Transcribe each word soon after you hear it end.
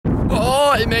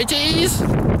Alright mateys,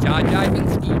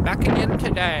 JARJARBINKSKI back again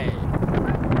today.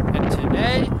 And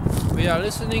today we are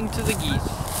listening to the geese.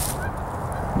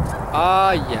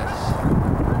 Ah yes.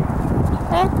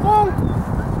 Honk honk.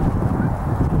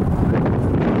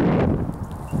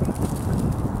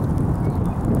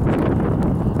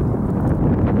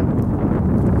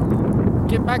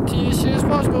 Get back to you as soon as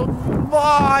possible.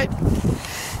 Bye!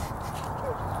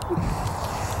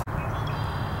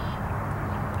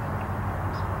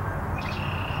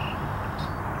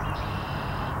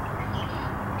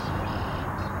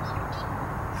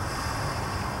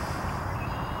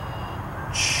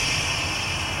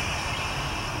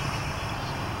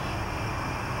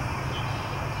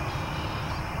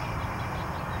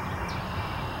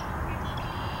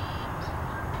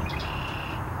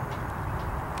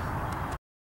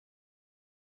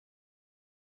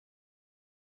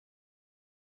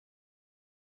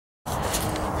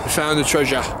 We found the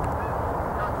treasure.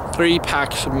 3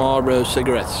 packs of Marlboro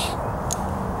cigarettes.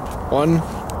 1,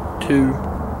 2,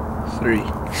 3.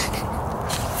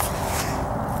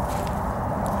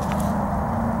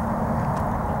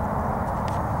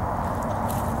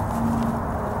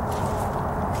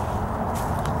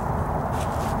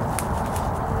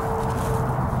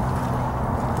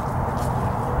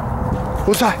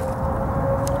 What's that?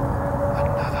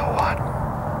 Another one.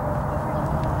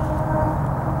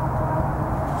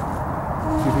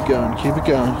 Keep it going, keep it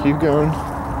going, keep going.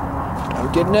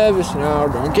 Don't get nervous now,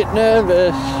 don't get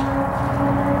nervous.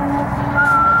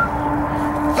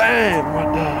 Bam!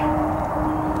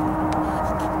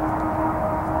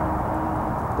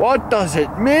 What does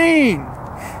it mean?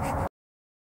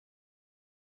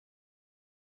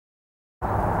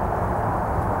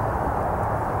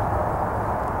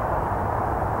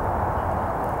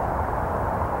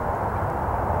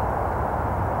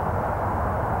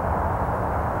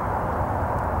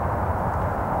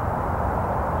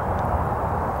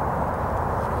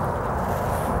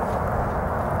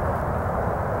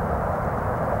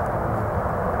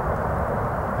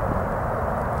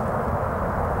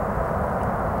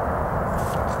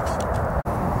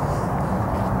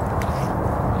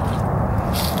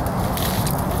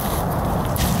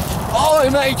 Hey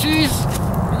mateys,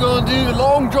 we're gonna do a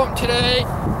long jump today.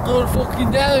 We're going fucking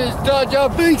down this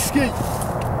JARJARBINKSKI.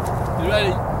 You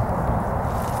ready?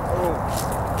 Oh.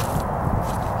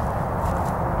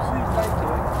 See if I can do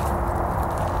it.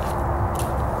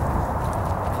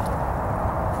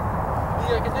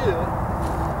 Think I can do it?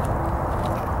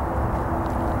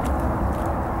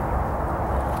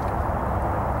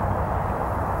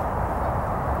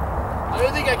 I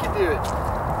don't think I can do it.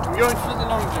 I'm going for the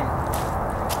long jump.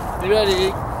 You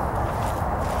ready?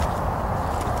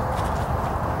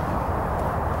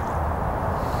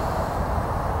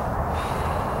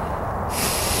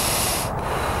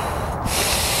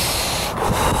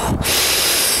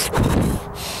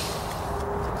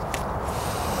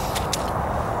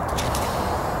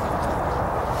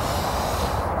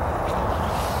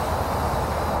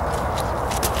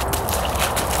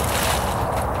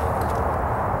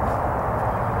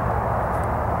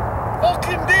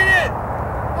 Fucking did it!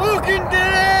 Fucking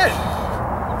did it!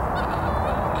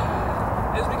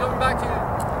 Is me coming back to you?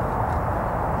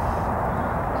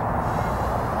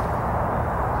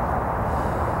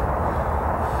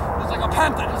 It's like a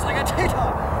panther, it's like a cheetah!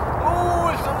 Oh,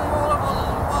 it's something all over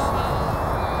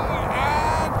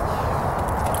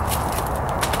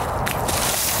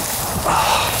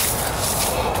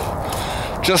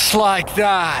the just like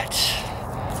that.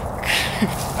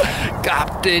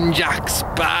 Captain Jack's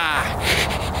back.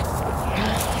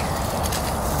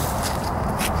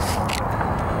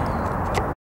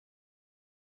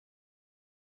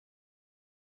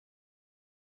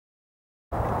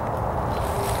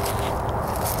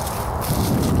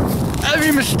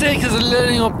 Every mistake is a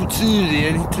learning opportunity,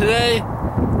 and today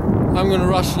I'm gonna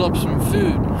rustle up some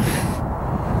food.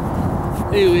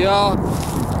 Here we are.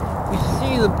 We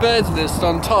see the bird's nest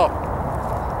on top,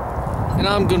 and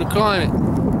I'm gonna climb it.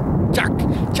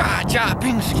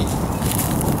 JARJARBINKSKI.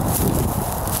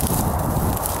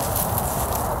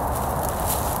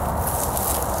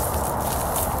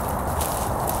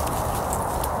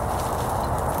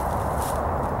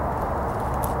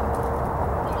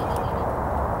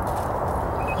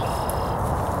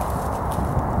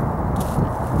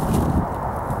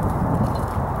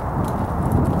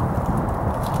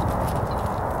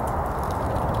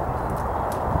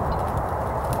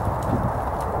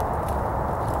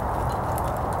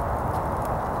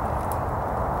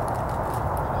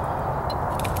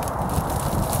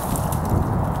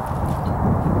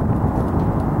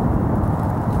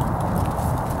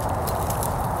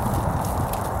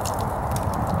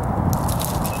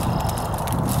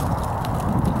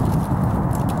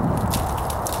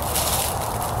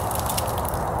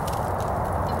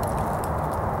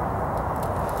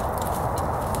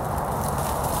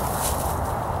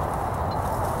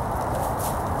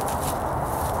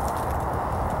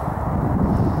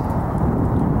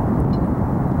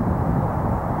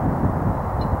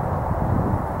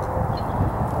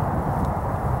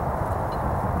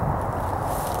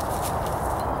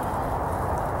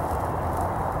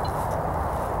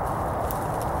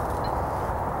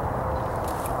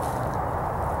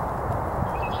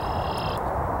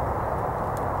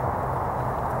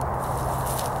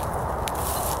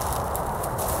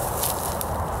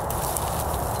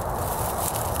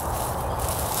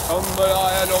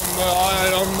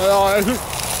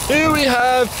 Here we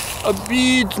have a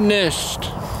bee's nest.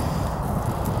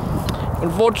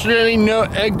 Unfortunately, no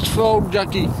eggs for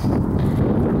Jackie.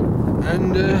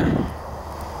 And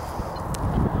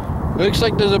looks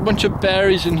like there's a bunch of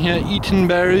berries in here, eaten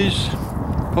berries,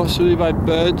 possibly by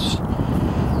birds.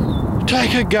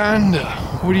 Take a gander.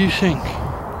 What do you think?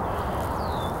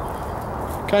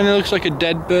 Kind of looks like a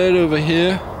dead bird over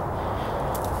here.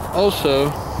 Also,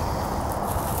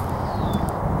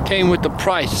 came with the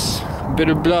price, a bit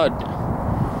of blood.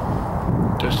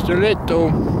 Just a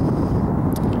little.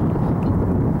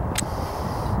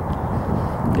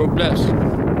 God bless.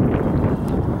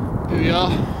 Here we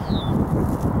are.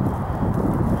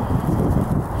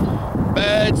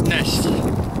 Bird's nest.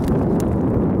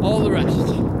 All the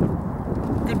rest.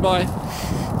 Goodbye.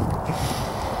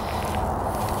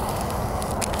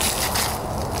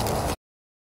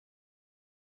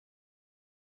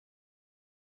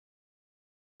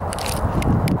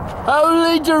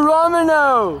 Holy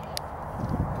Geronimo!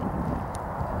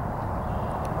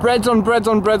 Breads on breads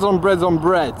on breads on breads on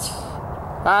breads.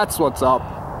 That's what's up.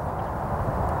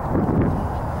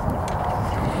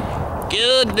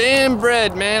 Good damn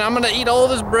bread, man. I'm gonna eat all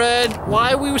this bread.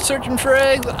 Why we were searching for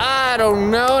eggs, I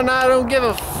don't know, and I don't give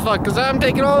a fuck, because I'm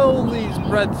taking all these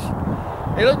breads.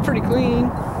 They look pretty clean.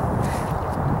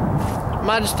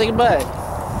 Might just take a bite.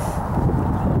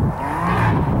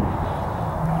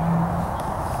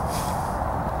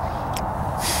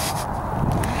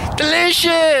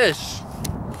 Delicious!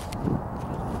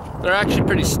 They're actually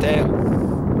pretty stale.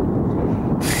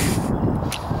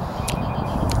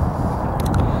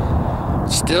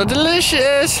 Still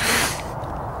delicious!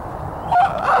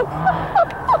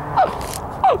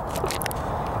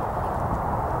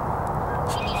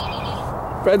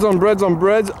 Breads on breads on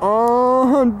breads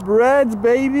on breads,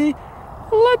 baby!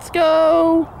 Let's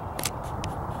go!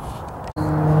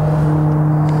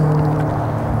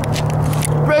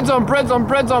 Breads on breads on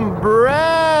breads on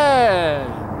breads!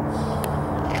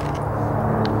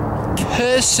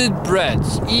 Cursed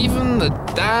breads. Even the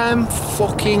damn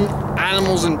fucking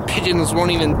animals and pigeons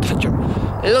won't even touch them.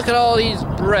 Hey, look at all these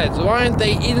breads. Why aren't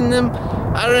they eating them?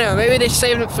 I don't know. Maybe they're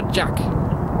saving it for Jack.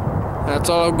 That's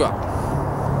all I've got.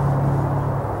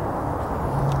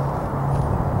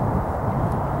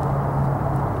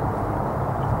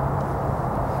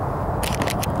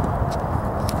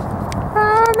 I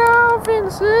know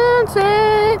Vincent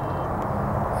said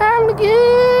I'm a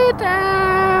good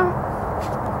time.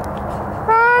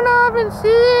 I know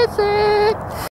Vincent said